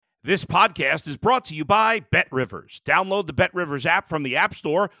This podcast is brought to you by BetRivers. Download the BetRivers app from the App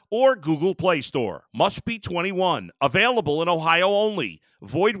Store or Google Play Store. Must be 21. Available in Ohio only.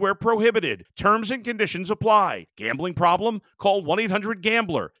 Void where prohibited. Terms and conditions apply. Gambling problem? Call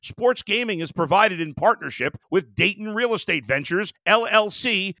 1-800-GAMBLER. Sports gaming is provided in partnership with Dayton Real Estate Ventures,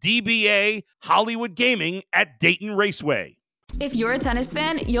 LLC, DBA, Hollywood Gaming at Dayton Raceway. If you're a tennis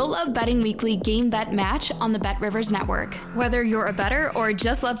fan, you'll love Betting Weekly Game Bet Match on the BetRivers Network. Whether you're a bettor or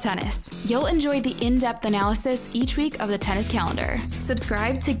just love tennis, you'll enjoy the in-depth analysis each week of the tennis calendar.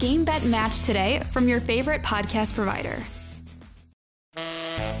 Subscribe to Game Bet Match today from your favorite podcast provider.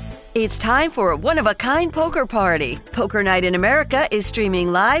 It's time for a one-of-a-kind poker party. Poker Night in America is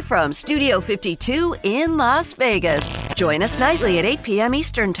streaming live from Studio 52 in Las Vegas. Join us nightly at 8 p.m.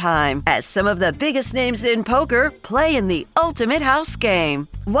 Eastern Time as some of the biggest names in poker play in the ultimate house game.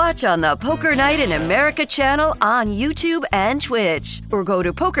 Watch on the Poker Night in America channel on YouTube and Twitch, or go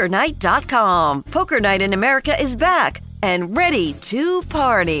to pokernight.com. Poker Night in America is back and ready to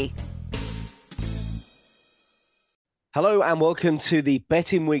party. Hello and welcome to the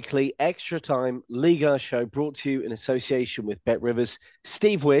Betting Weekly Extra Time Ligue show, brought to you in association with BetRivers.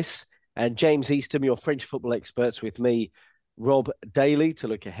 Steve Wyss and James Eastham, your French football experts, with me, Rob Daly, to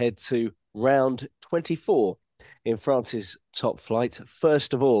look ahead to round 24 in France's top flight.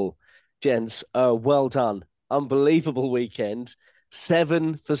 First of all, gents, well done. Unbelievable weekend.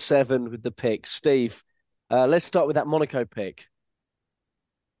 7 for 7 with the pick. Steve, let's start with that Monaco pick.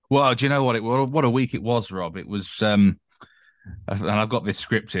 Well, do you know what? What a week it was, Rob. It was, and I've got this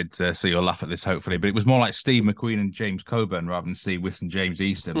scripted, so you'll laugh at this, hopefully, but it was more like Steve McQueen and James Coburn rather than Steve Wyss and James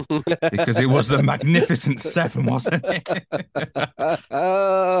Eastham, because it was the magnificent 7, wasn't it?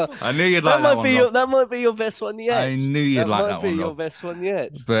 I knew you'd like that one. That might be your best one yet. I knew you'd like that one, That might be your Rob. best one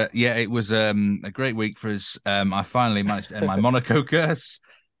yet. But yeah, it was a great week for us. I finally managed to end my Monaco curse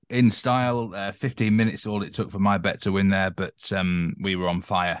in style. 15 minutes all it took for my bet to win there, but we were on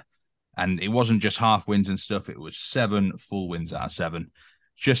fire. And it wasn't just half wins and stuff. It was 7 full wins out of 7.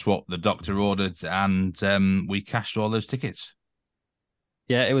 Just what the doctor ordered. And we cashed all those tickets.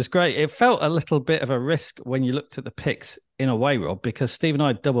 Yeah, it was great. It felt a little bit of a risk when you looked at the picks in a way, Rob, because Steve and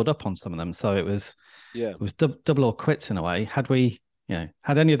I doubled up on some of them. So it was double or quits in a way. Had we,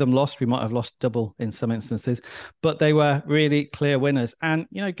 had any of them lost, we might have lost double in some instances. But they were really clear winners. And,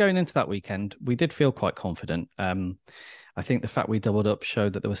 going into that weekend, we did feel quite confident. I think the fact we doubled up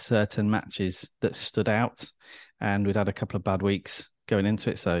showed that there were certain matches that stood out, and we'd had a couple of bad weeks going into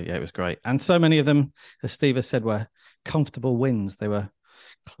it. So, yeah, it was great. And so many of them, as Steve has said, were comfortable wins. They were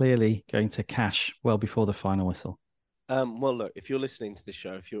clearly going to cash well before the final whistle. Well, look, if you're listening to the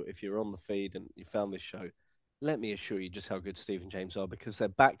show, if you're on the feed and you found this show, let me assure you just how good Steve and James are, because they're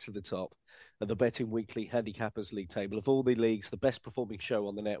back to the top of the Betting Weekly Handicappers League table of all the leagues, the best performing show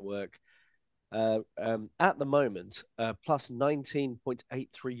on the network. At the moment, plus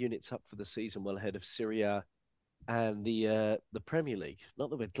 19.83 units up for the season, well ahead of Serie A and the Premier League. Not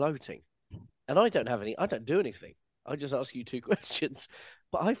that we're gloating, and I don't do anything. I just ask you 2 questions,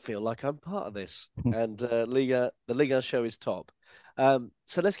 but I feel like I'm part of this. And the Ligue show is top.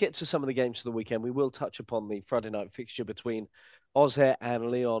 So let's get to some of the games of the weekend. We will touch upon the Friday night fixture between Auxerre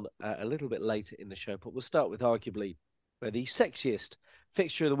and Lyon a little bit later in the show, but we'll start with arguably the sexiest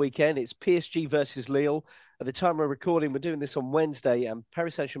fixture of the weekend. It's PSG versus Lille. At the time we're recording, we're doing this on Wednesday, and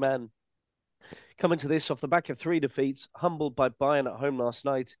Paris Saint-Germain coming to this off the back of 3 defeats, humbled by Bayern at home last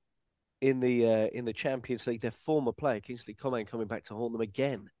night in the Champions League. Their former player Kingsley Coman coming back to haunt them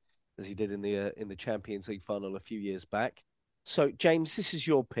again, as he did in the Champions League final a few years back. So, James, this is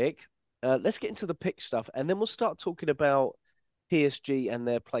your pick. Let's get into the pick stuff, and then we'll start talking about PSG and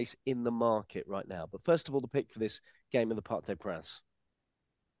their place in the market right now. But first of all, the pick for this game in the Parc des Princes.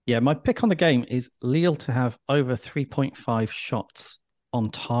 Yeah, my pick on the game is Lille to have over 3.5 shots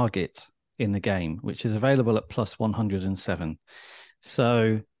on target in the game, which is available at plus 107.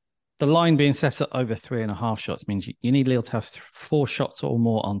 So the line being set at over 3.5 shots means you need Lille to have 4 shots or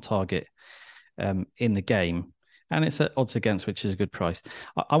more on target in the game. And it's at odds against, which is a good price.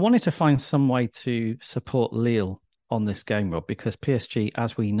 I wanted to find some way to support Lille on this game, Rob, because PSG,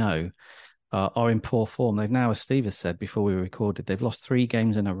 as we know, are in poor form. They've now, as Steve has said before we recorded, they've lost 3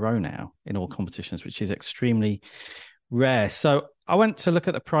 games in a row now in all competitions, which is extremely rare. So I went to look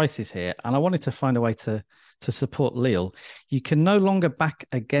at the prices here, and I wanted to find a way to support Lille. You can no longer back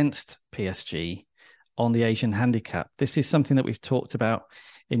against PSG on the Asian handicap. This is something that we've talked about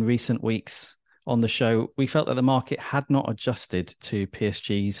in recent weeks on the show. We felt that the market had not adjusted to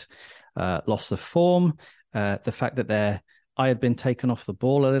PSG's loss of form, the fact that they're I had been taken off the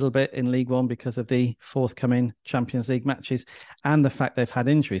ball a little bit in League One because of the forthcoming Champions League matches and the fact they've had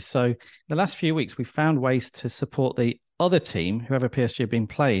injuries. So the last few weeks, we found ways to support the other team, whoever PSG have been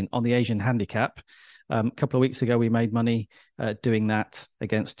playing, on the Asian handicap. A couple of weeks ago, we made money doing that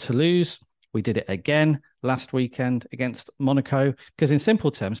against Toulouse. We did it again last weekend against Monaco, because in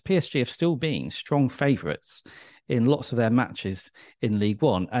simple terms, PSG have still been strong favourites in lots of their matches in League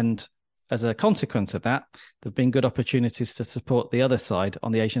One. And as a consequence of that, there have been good opportunities to support the other side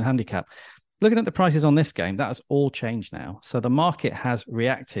on the Asian handicap. Looking at the prices on this game, that has all changed now. So the market has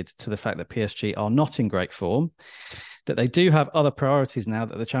reacted to the fact that PSG are not in great form, that they do have other priorities now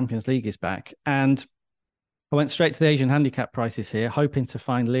that the Champions League is back. And I went straight to the Asian handicap prices here, hoping to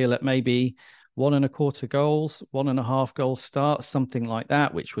find Lille at maybe 1.25 goals, 1.5 goal start, something like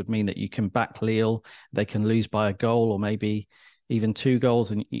that, which would mean that you can back Lille. They can lose by a goal or maybe even 2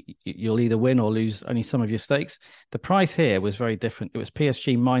 goals, and you'll either win or lose only some of your stakes. The price here was very different. It was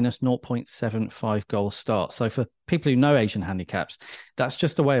PSG minus 0.75 goal start. So for people who know Asian handicaps, that's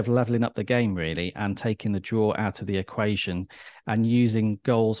just a way of leveling up the game, really, and taking the draw out of the equation and using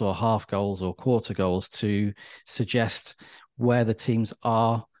goals or half goals or quarter goals to suggest where the teams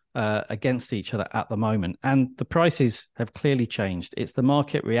are against each other at the moment. And the prices have clearly changed. It's the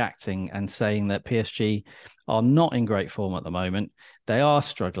market reacting and saying that PSG are not in great form at the moment. They are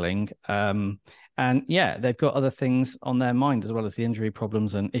struggling. And yeah, they've got other things on their mind, as well as the injury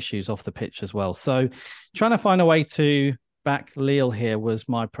problems and issues off the pitch as well. So trying to find a way to back Lille here was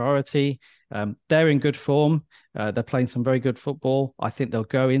my priority. They're in good form. They're playing some very good football. I think they'll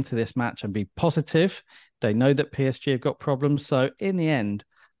go into this match and be positive. They know that PSG have got problems. So in the end,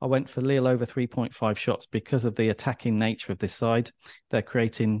 I went for Lille over 3.5 shots because of the attacking nature of this side. They're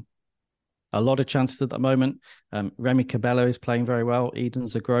creating a lot of chances at the moment. Remy Cabello is playing very well. Eden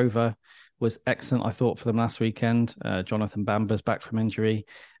Zagrova was excellent, I thought, for them last weekend. Jonathan Bamba's back from injury.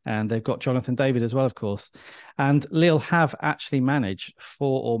 And they've got Jonathan David as well, of course. And Lille have actually managed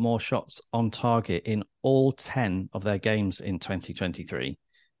 4 or more shots on target in all 10 of their games in 2023.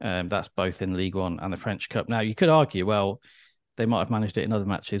 That's both in Ligue 1 and the French Cup. Now, you could argue, well, they might have managed it in other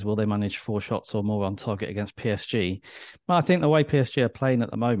matches. Will they manage 4 shots or more on target against PSG? Well, I think the way PSG are playing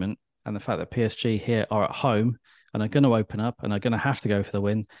at the moment and the fact that PSG here are at home and are going to open up and are going to have to go for the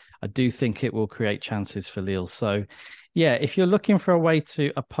win, I do think it will create chances for Lille. So, yeah, if you're looking for a way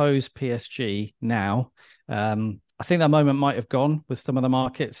to oppose PSG now, I think that moment might have gone with some of the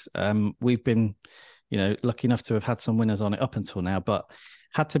markets. We've been, lucky enough to have had some winners on it up until now, but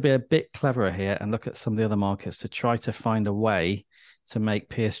had to be a bit cleverer here and look at some of the other markets to try to find a way to make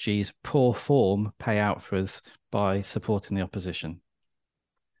PSG's poor form pay out for us by supporting the opposition.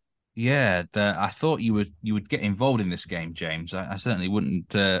 Yeah, I thought you would get involved in this game, James. I certainly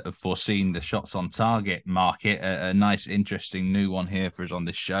wouldn't have foreseen the shots on target market. A nice, interesting new one here for us on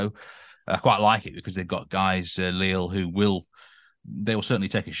this show. I quite like it because they've got guys, Lille, they will certainly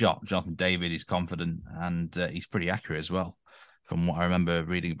take a shot. Jonathan David is confident and he's pretty accurate as well, from what I remember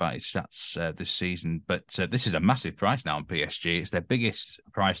reading about his stats this season. But this is a massive price now on PSG. It's their biggest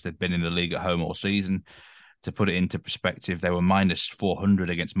price they've been in the league at home all season. To put it into perspective, they were minus 400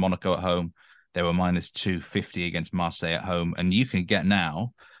 against Monaco at home. They were minus 250 against Marseille at home. And you can get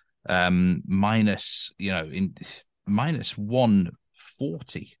now minus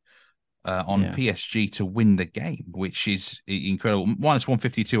 140 on PSG to win the game, which is incredible. Minus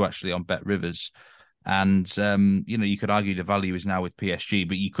 152 actually on Bet Rivers. And, you could argue the value is now with PSG,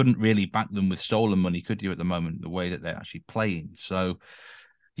 but you couldn't really back them with stolen money, could you, at the moment, the way that they're actually playing? So,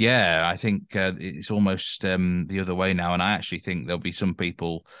 yeah, I think it's almost the other way now. And I actually think there'll be some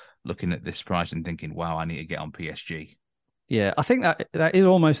people looking at this price and thinking, wow, I need to get on PSG. Yeah, I think that is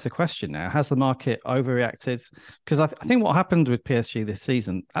almost the question now. Has the market overreacted? Because I think what happened with PSG this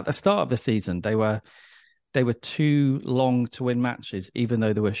season, at the start of the season, they were too long to win matches, even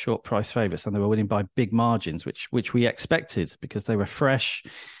though they were short price favourites and they were winning by big margins, which we expected because they were fresh.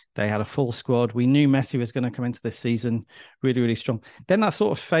 They had a full squad. We knew Messi was going to come into this season really, really strong. Then that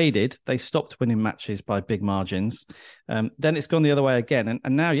sort of faded. They stopped winning matches by big margins. Then it's gone the other way again.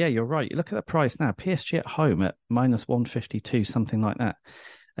 And now, yeah, you're right. You look at the price now. PSG at home at minus 152, something like that,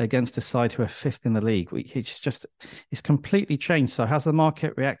 against a side who are 5th in the league. It's completely changed. So has the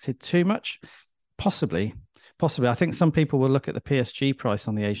market reacted too much? Possibly. I think some people will look at the PSG price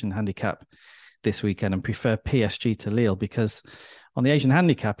on the Asian handicap this weekend and prefer PSG to Lille, because on the Asian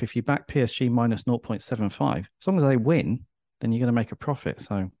handicap, if you back PSG minus 0.75, as long as they win, then you're going to make a profit.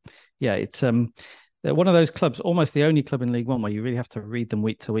 So, yeah, it's one of those clubs, almost the only club in League One where you really have to read them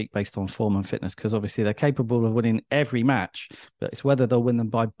week to week based on form and fitness, because obviously they're capable of winning every match, but it's whether they'll win them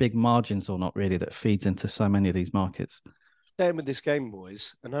by big margins or not, really, that feeds into so many of these markets. staying with this game,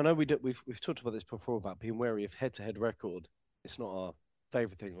 boys, and I know we've talked about this before about being wary of head-to-head record. It's not our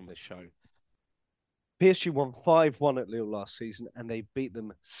favourite thing on this show. PSG won 5-1 at Lille last season, and they beat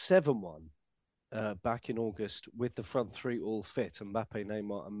them 7-1 back in August with the front three all fit. Mbappe,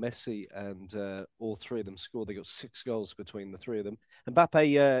 Neymar, and Messi, and all three of them scored. They got 6 goals between the three of them.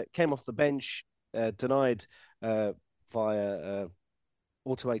 Mbappe came off the bench, denied via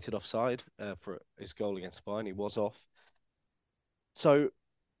automated offside for his goal against Bayern. He was off. So,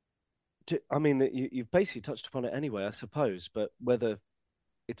 I mean, you've basically touched upon it anyway, I suppose, but whether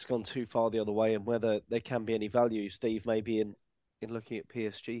it's gone too far the other way and whether there can be any value, Steve, maybe in looking at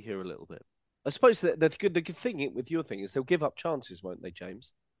PSG here a little bit. I suppose that the good thing with your thing is they'll give up chances, won't they,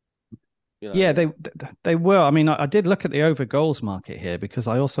 James? You know, yeah, they will. I mean, I did look at the over goals market here because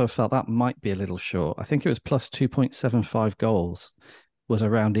I also felt that might be a little short. I think it was plus 2.75 goals was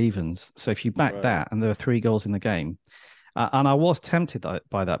around evens. So if you back that and there are 3 goals in the game, and I was tempted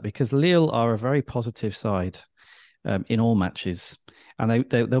by that because Lille are a very positive side in all matches. And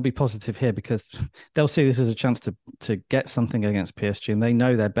they'll be positive here because they'll see this as a chance to get something against PSG, and they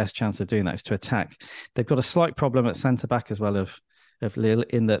know their best chance of doing that is to attack. They've got a slight problem at centre back as well of Lille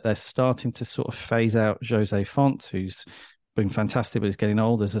in that they're starting to sort of phase out Jose Font, who's been fantastic but he's getting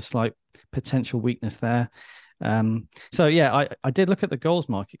old. There's a slight potential weakness there. So yeah, I did look at the goals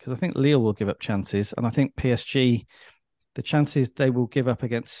market because I think Lille will give up chances, and I think PSG, the chances they will give up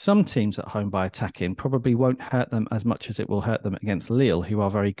against some teams at home by attacking probably won't hurt them as much as it will hurt them against Lille, who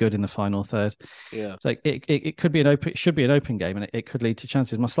are very good in the final third. Yeah, so it could be it should be an open game, and it could lead to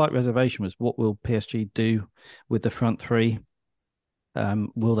chances. My slight reservation was, what will PSG do with the front three?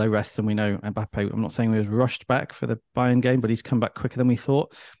 Will they rest them? We know Mbappe, I'm not saying he was rushed back for the Bayern game, but he's come back quicker than we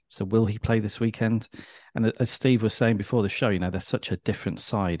thought. So will he play this weekend? And as Steve was saying before the show, you know, they're such a different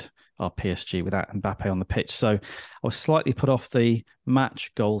side, our PSG, without Mbappe on the pitch. So I was slightly put off the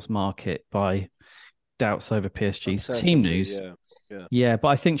match goals market by doubts over PSG's team news. Yeah, but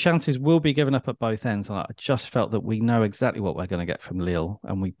I think chances will be given up at both ends. I just felt that we know exactly what we're going to get from Lille,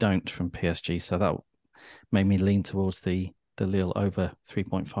 and we don't from PSG. So that made me lean towards the Lille over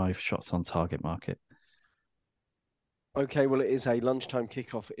 3.5 shots on target market. Okay, well, it is a lunchtime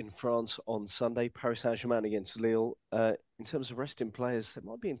kickoff in France on Sunday. Paris Saint-Germain against Lille. In terms of resting players, they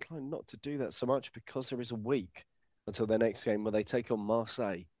might be inclined not to do that so much because there is a week until their next game where they take on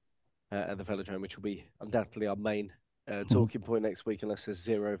Marseille at the Velodrome, which will be undoubtedly our main talking point next week, unless there's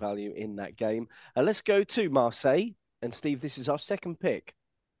zero value in that game. Let's go to Marseille. And Steve, this is our second pick.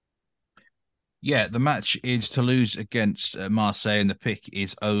 Yeah, the match is Toulouse against Marseille, and the pick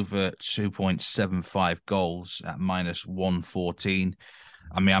is over 2.75 goals at minus 114.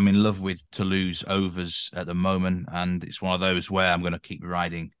 I mean, I'm in love with Toulouse overs at the moment, and it's one of those where I'm going to keep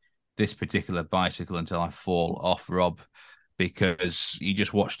riding this particular bicycle until I fall off, Rob, because you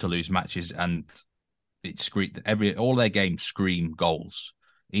just watch Toulouse matches and all their games scream goals,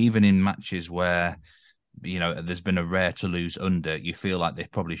 even in matches where, you know, there's been a rare Toulouse under, you feel like there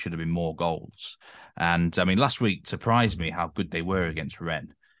probably should have been more goals. And I mean, last week surprised me how good they were against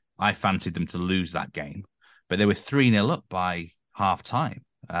Rennes. I fancied them to lose that game, but they were 3-0 up by half time.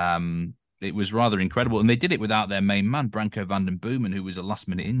 It was rather incredible. And they did it without their main man, Branko van den Boomen, who was a last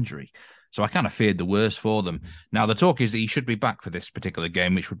minute injury. So I kind of feared the worst for them. Now, the talk is that he should be back for this particular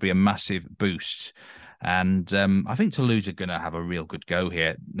game, which would be a massive boost. And I think Toulouse are going to have a real good go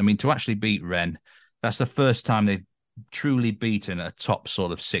here. I mean, to actually beat Rennes, that's the first time they've truly beaten a top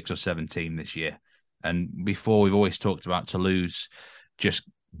sort of 6 or 7 team this year. And before, we've always talked about Toulouse, just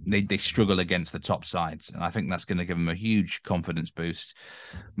they struggle against the top sides. And I think that's going to give them a huge confidence boost.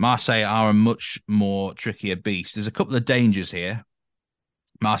 Marseille are a much more trickier beast. There's a couple of dangers here.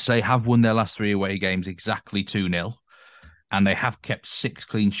 Marseille have won their last 3 away games exactly 2-0, and they have kept 6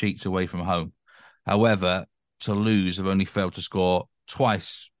 clean sheets away from home. However, Toulouse have only failed to score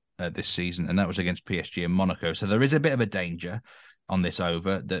twice this season, and that was against PSG and Monaco. So there is a bit of a danger on this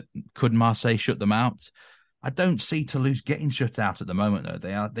over. That could Marseille shut them out? I don't see Toulouse getting shut out at the moment,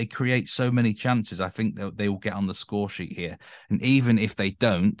 though. They create so many chances. I think they will get on the score sheet here. And even if they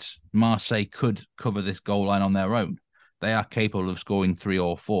don't, Marseille could cover this goal line on their own. They are capable of scoring 3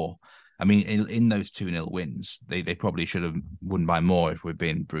 or 4. I mean, in those 2-0 wins, they probably should have won by more, if we're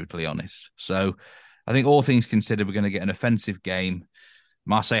being brutally honest. So I think all things considered, we're going to get an offensive game.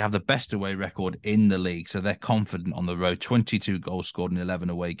 Marseille have the best away record in the league, so they're confident on the road. 22 goals scored in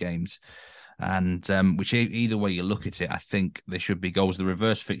 11 away games. And which either way you look at it, I think there should be goals. The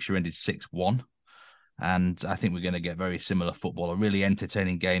reverse fixture ended 6-1. And I think we're going to get very similar football, a really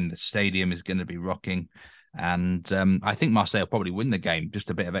entertaining game. The stadium is going to be rocking. And I think Marseille will probably win the game, just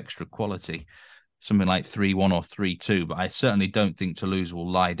a bit of extra quality. something like 3-1 or 3-2, but I certainly don't think Toulouse will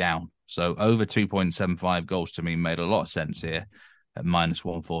lie down. So over 2.75 goals to me made a lot of sense here at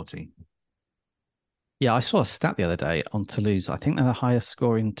 -140. Yeah, I saw a stat the other day on Toulouse. I think they're the highest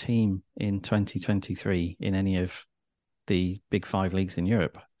scoring team in 2023 in any of the big five leagues in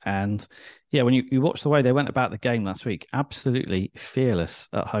Europe. And yeah, when you watch the way they went about the game last week, absolutely fearless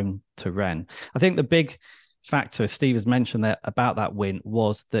at home to Rennes. I think the big factor, Steve has mentioned there about that win,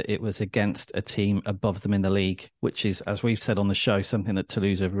 was that it was against a team above them in the league, which is, as we've said on the show, something that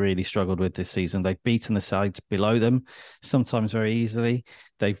Toulouse have really struggled with this season. They've beaten the sides below them, sometimes very easily.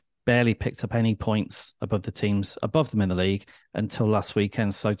 They've barely picked up any points above the teams above them in the league until last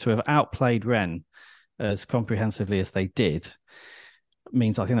weekend. So to have outplayed Rennes as comprehensively as they did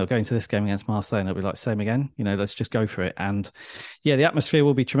means I think they'll go into this game against Marseille and it'll be like, same again, let's just go for it. And yeah, the atmosphere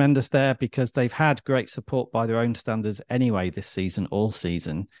will be tremendous there because they've had great support by their own standards anyway this season, all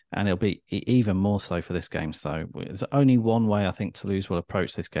season, and it'll be even more so for this game. So there's only one way I think Toulouse will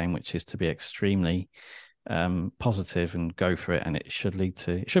approach this game, which is to be extremely positive and go for it. And it should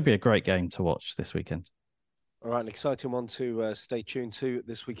be a great game to watch this weekend. All right, an exciting one to stay tuned to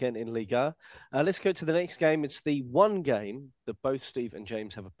this weekend in Ligue. Let's go to the next game. It's the one game that both Steve and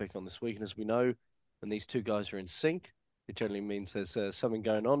James have a pick on this week. And as we know, when these two guys are in sync, it generally means there's something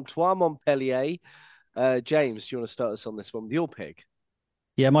going on. Troyes Montpellier. James, do you want to start us on this one with your pick?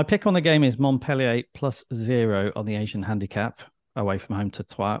 Yeah, my pick on the game is Montpellier +0 on the Asian handicap away from home to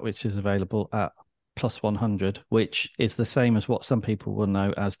Troyes, which is available at +100, which is the same as what some people will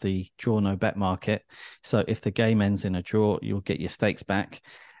know as the draw no bet market. So if the game ends in a draw, you'll get your stakes back.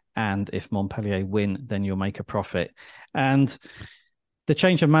 And if Montpellier win, then you'll make a profit. And the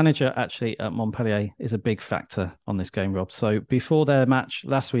change of manager actually at Montpellier is a big factor on this game, Rob. So before their match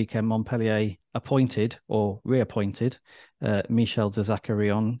last weekend, Montpellier appointed or reappointed Michel de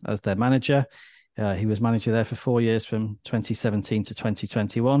Zacarion as their manager. He was manager there for 4 years from 2017 to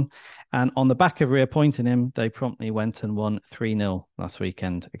 2021. And on the back of reappointing him, they promptly went and won 3-0 last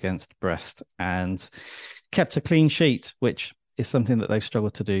weekend against Brest and kept a clean sheet, which is something that they've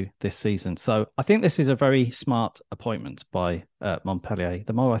struggled to do this season. So I think this is a very smart appointment by Montpellier.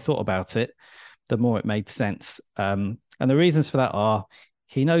 The more I thought about it, the more it made sense. And the reasons for that are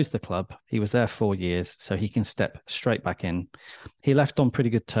he knows the club. He was there 4 years, so he can step straight back in. He left on pretty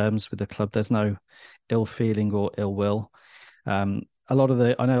good terms with the club. There's no ill feeling or ill will. I know a lot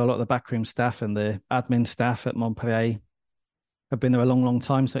of the backroom staff and the admin staff at Montpellier have been there a long, long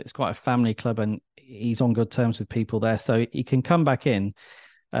time. So it's quite a family club and he's on good terms with people there. So he can come back in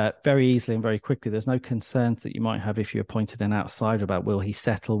very easily and very quickly. There's no concerns that you might have if you appointed an outsider about will he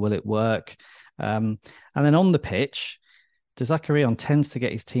settle, will it work? And then on the pitch, de Zacarion tends to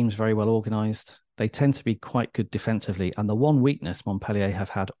get his teams very well organised. They tend to be quite good defensively. And the one weakness Montpellier have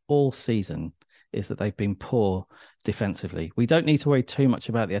had all season is that they've been poor defensively. We don't need to worry too much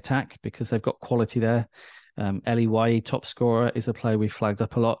about the attack because they've got quality there. Ligue, top scorer, is a player we flagged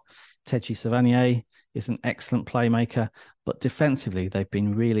up a lot. Teji Savanier is an excellent playmaker, but defensively, they've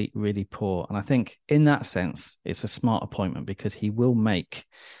been really, really poor. And I think in that sense, it's a smart appointment because he will make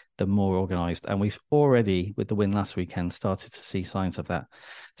them more organised. And we've already, with the win last weekend, started to see signs of that.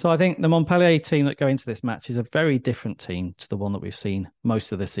 So I think the Montpellier team that go into this match is a very different team to the one that we've seen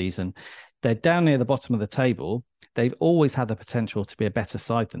most of the season. They're down near the bottom of the table. They've always had the potential to be a better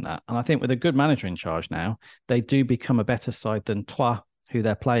side than that. And I think with a good manager in charge now, they do become a better side than Troyes, who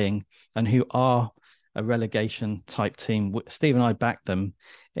they're playing and who are a relegation type team. Steve and I backed them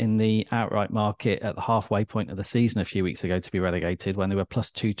in the outright market at the halfway point of the season a few weeks ago to be relegated when they were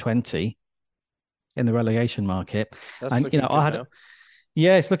 +220 in the relegation market. That's and now.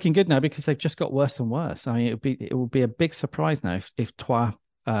 It's looking good now because they've just got worse and worse. I mean, it will be a big surprise now if Troyes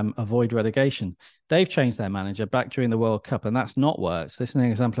avoid relegation. They've changed their manager back during the World Cup, and that's not worked. So this is an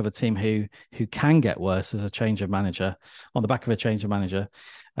example of a team who can get worse as a change of manager, on the back of a change of manager.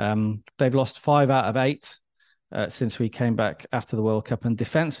 They've lost 5 out of 8 since we came back after the World Cup, and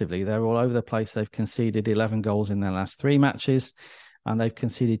defensively, they're all over the place. They've conceded 11 goals in their last 3 matches, and they've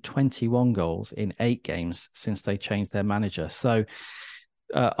conceded 21 goals in 8 games since they changed their manager. So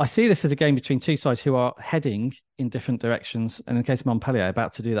I see this as a game between two sides who are heading in different directions. And in the case of Montpellier,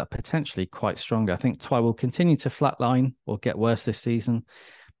 about to do that potentially quite strongly. I think Troyes will continue to flatline or get worse this season.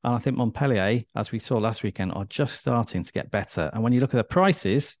 And I think Montpellier, as we saw last weekend, are just starting to get better. And when you look at the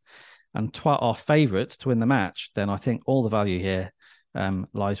prices and Troyes are favourites to win the match, then I think all the value here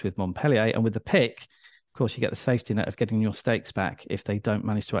lies with Montpellier. And with the pick, of course, you get the safety net of getting your stakes back if they don't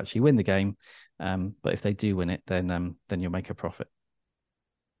manage to actually win the game. But if they do win it, then you'll make a profit.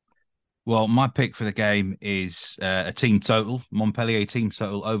 Well, my pick for the game is a team total, Montpellier team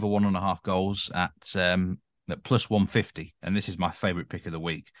total over 1.5 goals at plus 150. And this is my favourite pick of the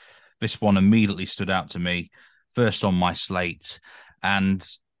week. This one immediately stood out to me, first on my slate. And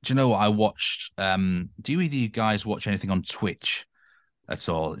do you know what I watched? Do either of you guys watch anything on Twitch at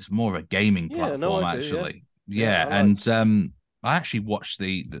all? It's more of a gaming platform, I do, actually. Yeah, I And liked I actually watched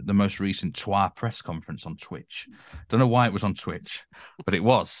the most recent Troyes press conference on Twitch. Don't know why it was on Twitch, but it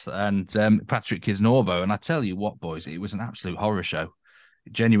was. And Patrick Kisnorbo, and I tell you what, boys, it was an absolute horror show,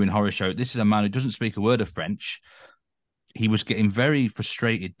 genuine horror show. This is a man who doesn't speak a word of French. He was getting very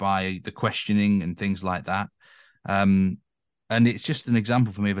frustrated by the questioning and things like that. And it's just an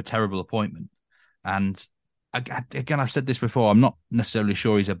example for me of a terrible appointment. And again, I've said this before, I'm not necessarily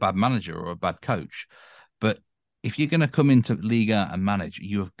sure he's a bad manager or a bad coach, but if you're going to come into Ligue and manage,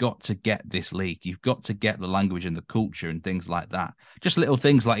 you have got to get this league. You've got to get the language and the culture and things like that. Just little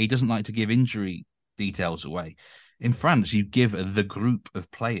things like he doesn't like to give injury details away. In France, you give the group of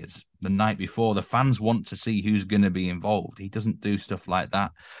players the night before. The fans want to see who's going to be involved. He doesn't do stuff like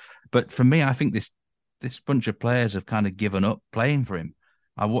that. But for me, I think this bunch of players have kind of given up playing for him.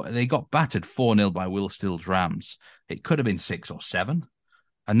 They got battered 4-0 by Will Still's Rams. It could have been 6 or 7.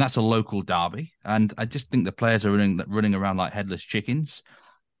 And that's a local derby. And I just think the players are running around like headless chickens.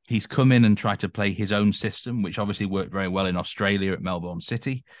 He's come in and tried to play his own system, which obviously worked very well in Australia at Melbourne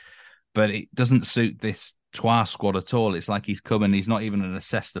City. But it doesn't suit this Troyes squad at all. It's like he's come and he's not even going to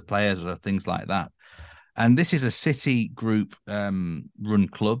assess the players or things like that. And this is a City group run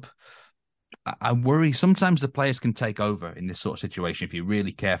club. I worry sometimes the players can take over in this sort of situation if you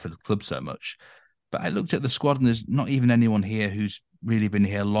really care for the club so much. But I looked at the squad and there's not even anyone here who's really been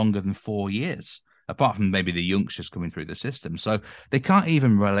here longer than 4 years, apart from maybe the youngsters coming through the system. So they can't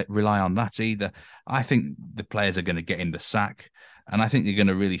even rely on that either. I think the players are going to get in the sack, and I think they're going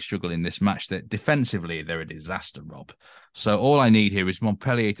to really struggle in this match. That defensively, they're a disaster, Rob. So all I need here is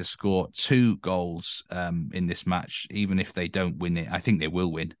Montpellier to score 2 goals in this match, even if they don't win it. I think they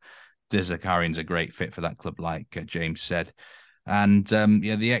will win. Zakarian's a great fit for that club, like James said. And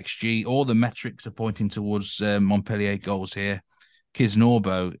the XG, all the metrics are pointing towards Montpellier goals here.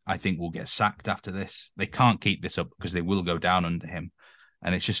 Kisnorbo, I think, will get sacked after this. They can't keep this up because they will go down under him.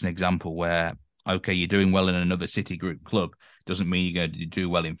 And it's just an example where, okay, you're doing well in another City Group club. Doesn't mean you're going to do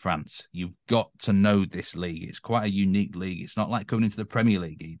well in France. You've got to know this league. It's quite a unique league. It's not like coming into the Premier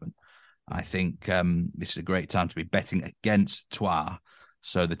League even. I think this is a great time to be betting against Troyes.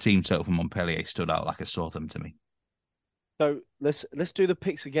 So the team total for Montpellier stood out like a sore thumb to me. So let's do the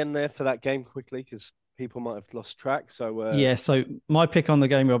picks again there for that game quickly, because people might have lost track. So so my pick on the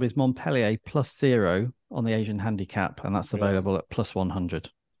game, Rob, is Montpellier +0 on the Asian handicap, and that's available at +100.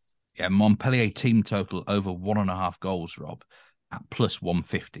 Yeah, Montpellier team total over 1.5 goals, Rob, at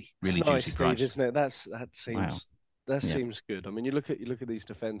 +150. Really nice, juicy Steve, price, isn't it? That seems good. I mean, you look at these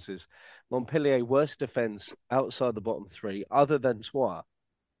defenses. Montpellier worst defense outside the bottom 3, other than Troyes,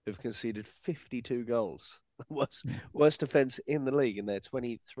 who've conceded 52 goals. Worst defense in the league in their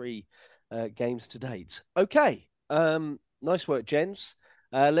 23 games to date. Okay, nice work, gents.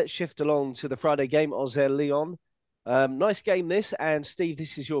 Let's shift along to the Friday game, Auxerre Lyon. Nice game this, and Steve,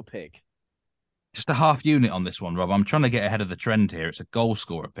 this is your pick. Just a half unit on this one, Rob. I'm trying to get ahead of the trend here. It's a goal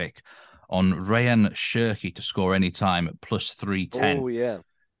scorer pick on Rayan Cherki to score any time at +310. Oh, yeah.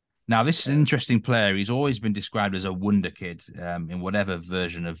 Now, this is an interesting player. He's always been described as a wonder kid in whatever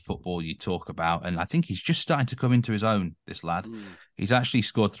version of football you talk about. And I think he's just starting to come into his own, this lad. He's actually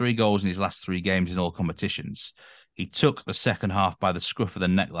scored 3 goals in his last 3 games in all competitions. He took the second half by the scruff of the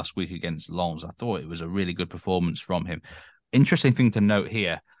neck last week against Lens. I thought it was a really good performance from him. Interesting thing to note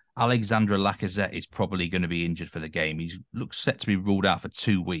here, Alexandre Lacazette is probably going to be injured for the game. He looks set to be ruled out for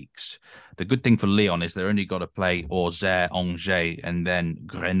 2 weeks. The good thing for Lyon is they're only got to play Auxerre, Angers, and then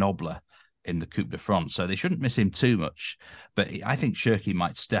Grenoble in the Coupe de France. So they shouldn't miss him too much. But I think Cherki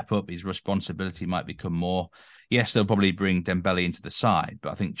might step up. His responsibility might become more. Yes, they'll probably bring Dembele into the side,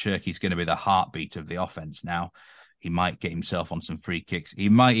 but I think Cherki's going to be the heartbeat of the offense now. He might get himself on some free kicks. He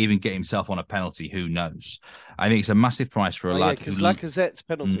might even get himself on a penalty. Who knows? I think it's a massive price for a lad. Because Lacazette's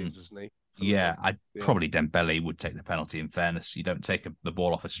penalties, isn't he? Yeah, probably Dembele would take the penalty, in fairness. You don't take the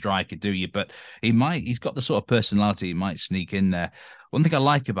ball off a striker, do you? But he's got the sort of personality, he might sneak in there. One thing I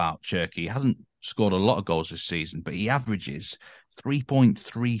like about Cherki, he hasn't scored a lot of goals this season, but he averages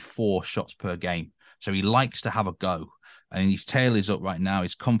 3.34 shots per game. So he likes to have a go. And his tail is up right now.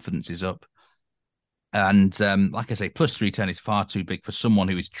 His confidence is up. And like I say, +310 is far too big for someone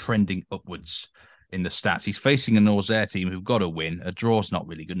who is trending upwards in the stats. He's facing an Auxerre team who've got to win. A draw's not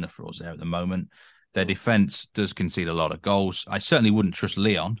really good enough for Auxerre at the moment. Their defence does concede a lot of goals. I certainly wouldn't trust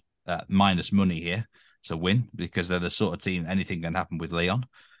Lyon minus money here to win because they're the sort of team anything can happen with Lyon.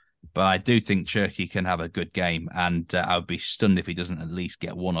 But I do think Cherki can have a good game, and I would be stunned if he doesn't at least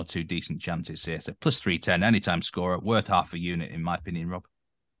get one or two decent chances here. So plus 310, anytime scorer, worth half a unit, in my opinion, Rob.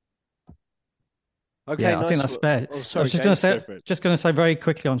 Okay, yeah, nice. I think that's fair. Oh, sorry, I was just going to say very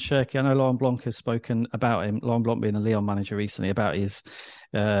quickly on Cherki. I know Laurent Blanc has spoken about him. Laurent Blanc being the Lyon manager recently about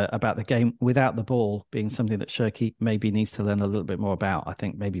the game without the ball being something that Cherki maybe needs to learn a little bit more about. I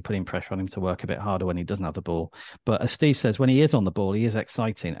think maybe putting pressure on him to work a bit harder when he doesn't have the ball. But as Steve says, when he is on the ball, he is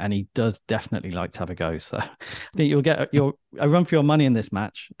exciting and he does definitely like to have a go. So I think you'll get a run for your money in this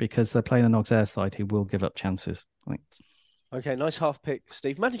match because they're playing an Auxerre side who will give up chances. I think. Okay, nice half pick,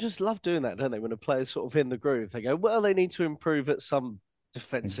 Steve. Managers love doing that, don't they? When a player's sort of in the groove, they go, well, they need to improve at some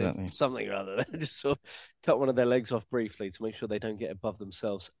defensive something or other. They just sort of cut one of their legs off briefly to make sure they don't get above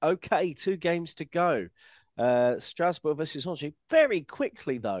themselves. Okay, 2 games to go. Strasbourg versus Angers. Very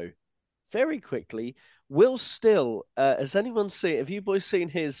quickly, though. Very quickly. Will Still, has anyone seen, have you boys seen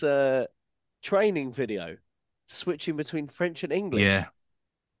his training video? Switching between French and English? Yeah.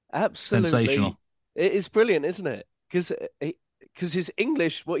 Absolutely. Sensational. It is brilliant, isn't it? Because his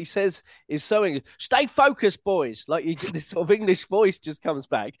English, what he says is so English. Stay focused, boys. Like this sort of English voice just comes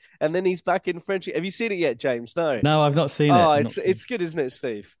back, and then he's back in French. Have you seen it yet, James? No, I've not seen it. Oh, it's good, isn't it,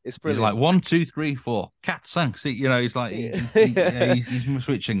 Steve? It's brilliant. He's like 1, 2, 3, 4, 4, 5. You know, he's like he's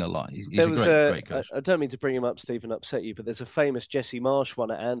switching a lot. He's a great coach. I don't mean to bring him up, Steve, and upset you, but there's a famous Jesse Marsh one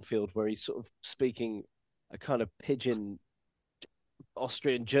at Anfield where he's sort of speaking a kind of pidgin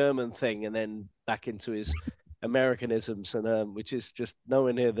Austrian German thing, and then back into his Americanisms, and which is just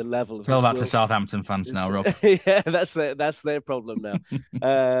nowhere near the level of. Tell that to Southampton fans now, Rob. Yeah, that's their problem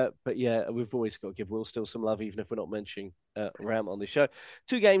now. But yeah, we've always got to give Will Still some love, even if we're not mentioning Ram on the show.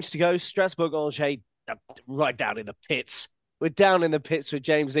 2 games to go. Strasbourg, Angers, right down in the pits. We're down in the pits with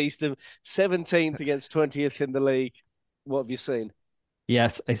James Eastham, 17th against 20th in the league. What have you seen?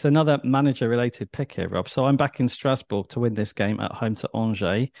 Yes, it's another manager-related pick here, Rob. So I'm back in Strasbourg to win this game at home to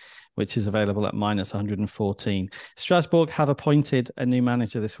Angers, which is available at minus 114. Strasbourg have appointed a new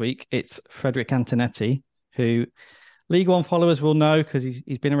manager this week. It's Frederic Antonetti, who Ligue 1 followers will know because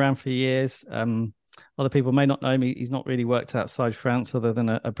he's been around for years. Other people may not know him. He's not really worked outside France other than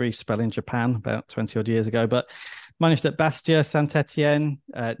a brief spell in Japan about 20-odd years ago, but managed at Bastia, Saint-Etienne,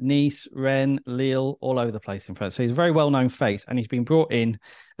 Nice, Rennes, Lille, all over the place in France. So he's a very well-known face, and he's been brought in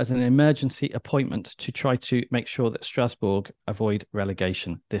as an emergency appointment to try to make sure that Strasbourg avoid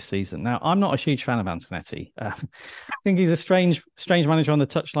relegation this season. Now, I'm not a huge fan of Antonetti. I think he's a strange manager on the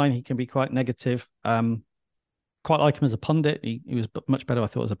touchline. He can be quite negative. Quite like him as a pundit. He was much better, I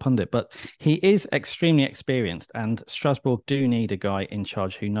thought, as a pundit. But he is extremely experienced, and Strasbourg do need a guy in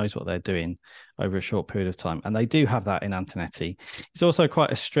charge who knows what they're doing over a short period of time. And they do have that in Antonetti. He's also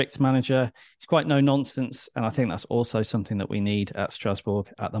quite a strict manager. He's quite no nonsense. And I think that's also something that we need at Strasbourg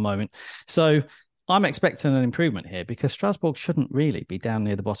at the moment. So I'm expecting an improvement here because Strasbourg shouldn't really be down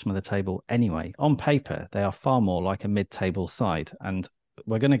near the bottom of the table anyway. On paper, they are far more like a mid-table side. And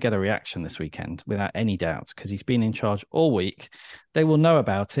we're going to get a reaction this weekend without any doubt because he's been in charge all week. They will know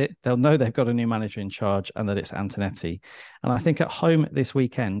about it. They'll know they've got a new manager in charge and that it's Antonetti. And I think at home this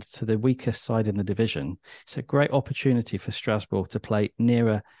weekend to the weakest side in the division, it's a great opportunity for Strasbourg to play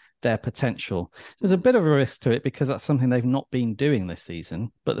nearer their potential. There's a bit of a risk to it because that's something they've not been doing this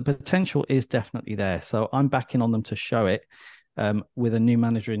season, but the potential is definitely there. So I'm backing on them to show it with a new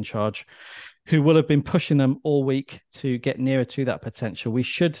manager in charge who will have been pushing them all week to get nearer to that potential. We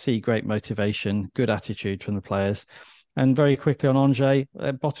should see great motivation, good attitude from the players. And very quickly on Angers,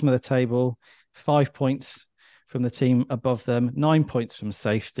 bottom of the table, 5 points from the team above them, 9 points from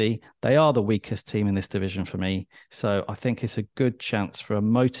safety. They are the weakest team in this division for me. So I think it's a good chance for a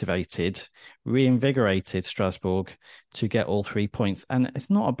motivated, reinvigorated Strasbourg to get all 3 points. And it's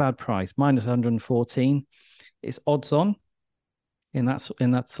not a bad price, minus 114. It's odds on in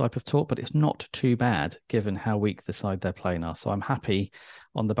that type of talk, but it's not too bad given how weak the side they're playing are. So I'm happy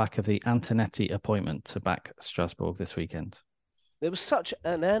on the back of the Antonetti appointment to back Strasbourg this weekend. There was such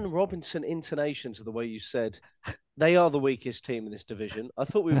an Anne Robinson intonation to the way you said they are the weakest team in this division. I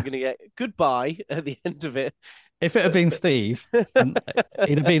thought we were going to get goodbye at the end of it. If it had been Steve,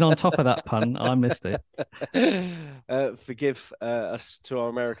 he'd have been on top of that pun. I missed it. Forgive us to our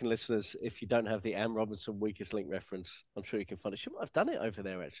American listeners if you don't have the Anne Robinson weakest link reference. I'm sure you can find it. She might have done it over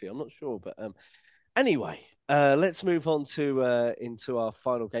there, actually. I'm not sure. But anyway, let's move on to into our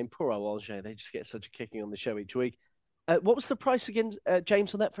final game. Poor old Angers. They just get such a kicking on the show each week. What was the price again,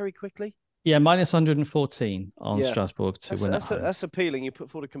 James, on that very quickly? Yeah, minus 114 on Strasbourg to win at home. That's appealing. You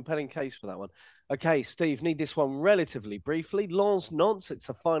put forward a compelling case for that one. Okay, Steve, need this one relatively briefly. Lens Nantes, it's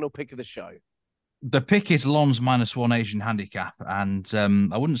the final pick of the show. The pick is Lens -1 Asian handicap, and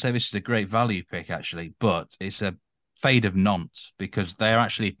I wouldn't say this is a great value pick, actually, but it's a fade of Nantes because they're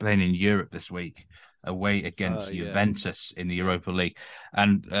actually playing in Europe this week away against Juventus in the Europa League.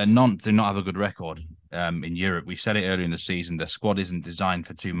 And Nantes do not have a good record in Europe. We said it earlier in the season. Their squad isn't designed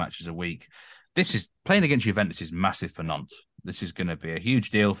for 2 matches a week. This is playing against Juventus is massive for Nantes. This is going to be a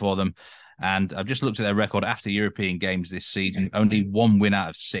huge deal for them. And I've just looked at their record after European games this season. Only 1 win out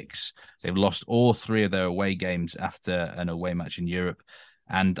of 6. They've lost all 3 of their away games after an away match in Europe.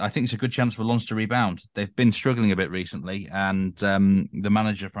 And I think it's a good chance for Lens to rebound. They've been struggling a bit recently. And the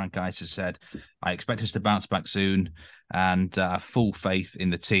manager, Frank Wyss, has said, I expect us to bounce back soon. And I have full faith in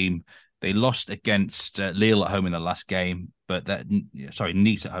the team. They lost against Lille at home in the last game.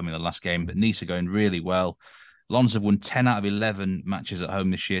 Nice at home in the last game. But Nice are going really well. Lens have won 10 out of 11 matches at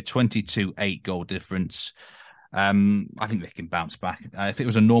home this year, 22 8-goal difference. I think they can bounce back. If it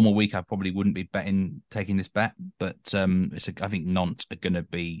was a normal week, I probably wouldn't be taking this bet. But I think Nantes are going to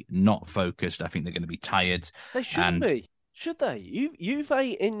be not focused. I think they're going to be tired. They shouldn't be, should they? Juve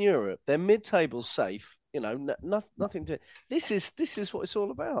in Europe, they're mid-table safe. Nothing to. This is what it's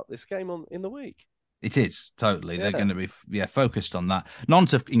all about. This game in the week. It is, totally. Yeah. They're going to be focused on that.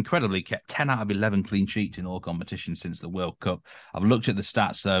 Nantes have incredibly kept 10 out of 11 clean sheets in all competitions since the World Cup. I've looked at the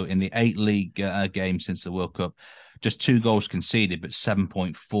stats, though. In the 8 league games since the World Cup, just 2 goals conceded, but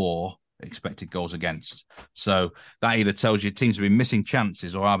 7.4 expected goals against. So that either tells you teams have been missing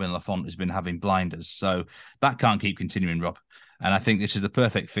chances or Arbin Lafont has been having blinders. So that can't keep continuing, Rob. And I think this is the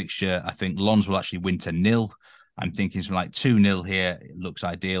perfect fixture. I think Lens will actually win to 0. I'm thinking something like 2-0 here. It looks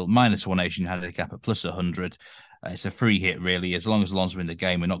ideal. -1 Asian handicap at +100. It's a free hit, really. As long as Lens win the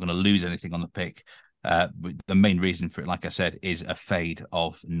game, we're not going to lose anything on the pick. The main reason for it, like I said, is a fade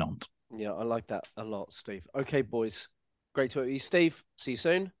of Nantes. Yeah, I like that a lot, Steve. Okay, boys. Great to have you, Steve. See you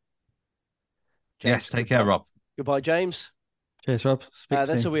soon. James, yes, take care, Rob. Goodbye, James. Cheers, Rob.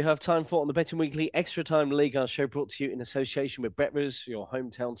 That's all we have time for on the Betting Weekly Extra Time League, our show brought to you in association with BetRivers, your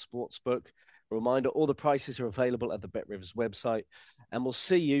hometown sportsbook. A reminder, all the prices are available at the BetRivers website. And we'll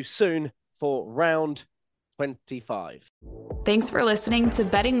see you soon for round 25. Thanks for listening to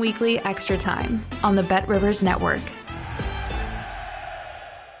Betting Weekly Extra Time on the BetRivers Network.